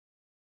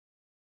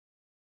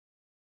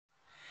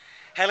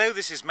Hello,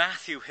 this is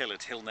Matthew Hill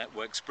at Hill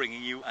Networks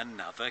bringing you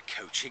another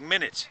Coaching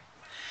Minute.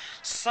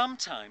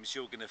 Sometimes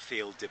you're going to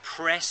feel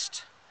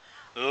depressed,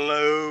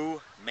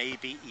 low,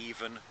 maybe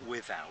even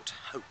without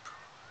hope.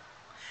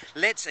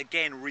 Let's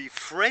again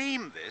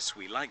reframe this.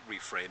 We like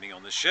reframing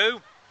on the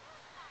show.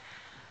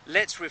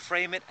 Let's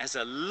reframe it as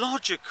a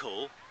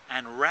logical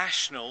and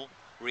rational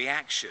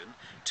reaction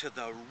to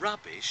the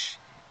rubbish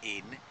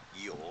in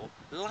your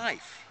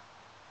life.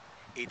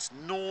 It's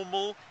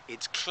normal,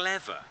 it's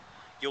clever.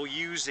 You're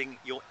using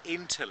your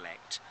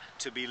intellect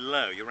to be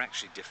low. You're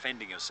actually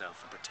defending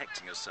yourself and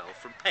protecting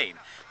yourself from pain.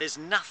 There's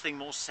nothing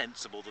more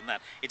sensible than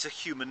that. It's a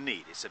human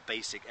need. It's a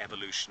basic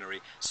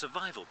evolutionary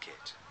survival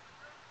kit.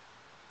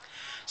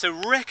 So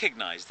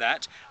recognize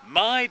that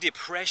my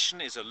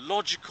depression is a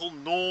logical,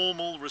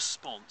 normal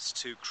response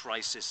to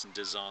crisis and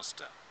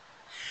disaster.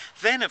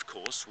 Then, of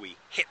course, we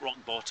hit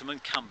rock bottom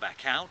and come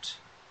back out.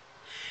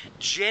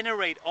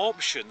 Generate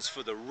options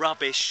for the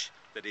rubbish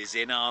that is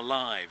in our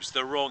lives,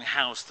 the wrong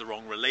house, the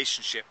wrong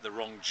relationship, the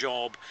wrong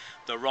job,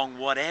 the wrong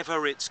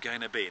whatever it's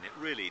going to be, and it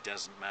really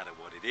doesn't matter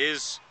what it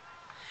is.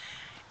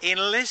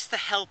 Enlist the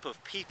help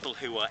of people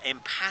who are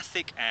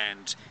empathic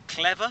and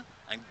clever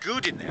and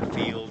good in their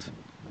field,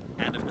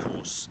 and of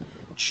course,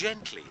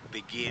 gently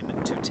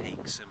begin to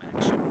take some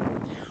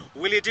action.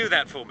 Will you do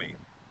that for me?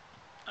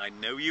 I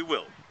know you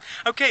will.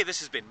 Okay, this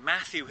has been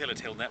Matthew Hill at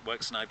Hill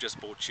Networks, and I've just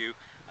brought you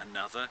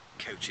another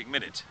Coaching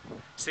Minute.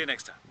 See you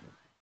next time.